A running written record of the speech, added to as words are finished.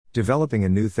Developing a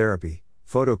new therapy,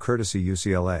 photo courtesy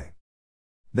UCLA.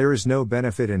 There is no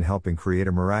benefit in helping create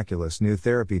a miraculous new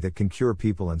therapy that can cure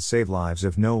people and save lives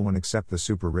if no one except the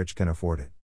super rich can afford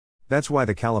it. That's why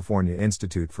the California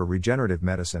Institute for Regenerative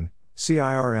Medicine,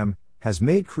 CIRM, has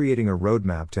made creating a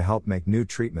roadmap to help make new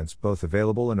treatments both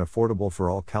available and affordable for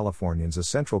all Californians a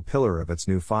central pillar of its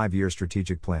new 5-year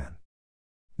strategic plan.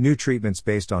 New treatments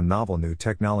based on novel new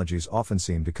technologies often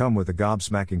seem to come with a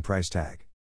gobsmacking price tag.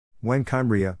 When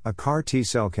Kymriah, a CAR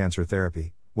T-cell cancer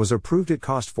therapy, was approved, it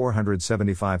cost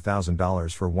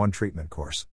 $475,000 for one treatment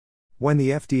course. When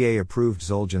the FDA approved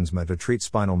Zolgensma to treat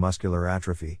spinal muscular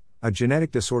atrophy, a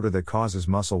genetic disorder that causes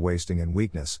muscle wasting and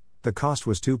weakness, the cost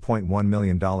was $2.1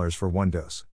 million for one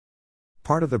dose.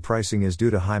 Part of the pricing is due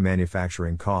to high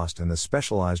manufacturing cost and the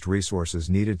specialized resources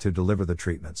needed to deliver the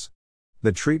treatments.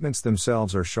 The treatments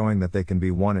themselves are showing that they can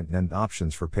be one-and-done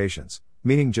options for patients,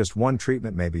 meaning just one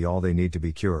treatment may be all they need to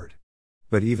be cured.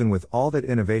 But even with all that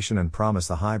innovation and promise,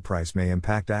 the high price may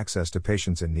impact access to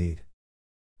patients in need.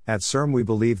 At CIRM, we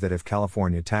believe that if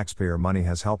California taxpayer money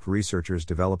has helped researchers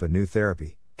develop a new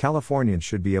therapy, Californians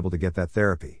should be able to get that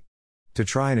therapy. To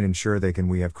try and ensure they can,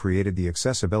 we have created the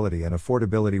Accessibility and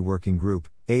Affordability Working Group,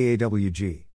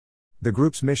 AAWG. The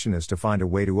group's mission is to find a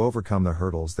way to overcome the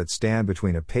hurdles that stand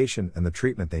between a patient and the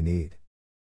treatment they need.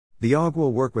 The AWG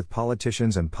will work with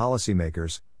politicians and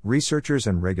policymakers, researchers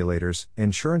and regulators,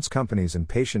 insurance companies and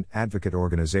patient advocate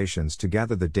organizations to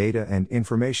gather the data and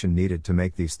information needed to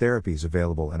make these therapies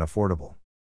available and affordable.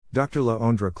 Dr.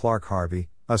 Leondra Clark-Harvey,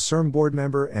 a CIRM board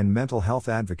member and mental health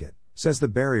advocate, says the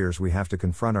barriers we have to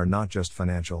confront are not just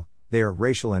financial, they are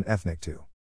racial and ethnic too.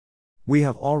 We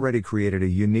have already created a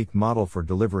unique model for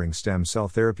delivering stem cell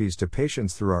therapies to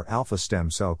patients through our Alpha Stem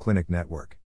Cell Clinic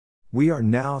network. We are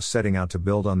now setting out to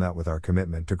build on that with our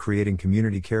commitment to creating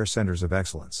community care centers of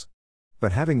excellence.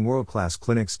 But having world-class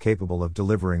clinics capable of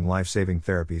delivering life-saving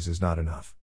therapies is not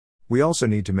enough. We also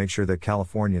need to make sure that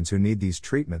Californians who need these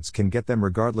treatments can get them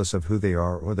regardless of who they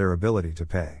are or their ability to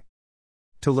pay.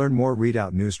 To learn more, read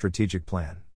out new strategic plan.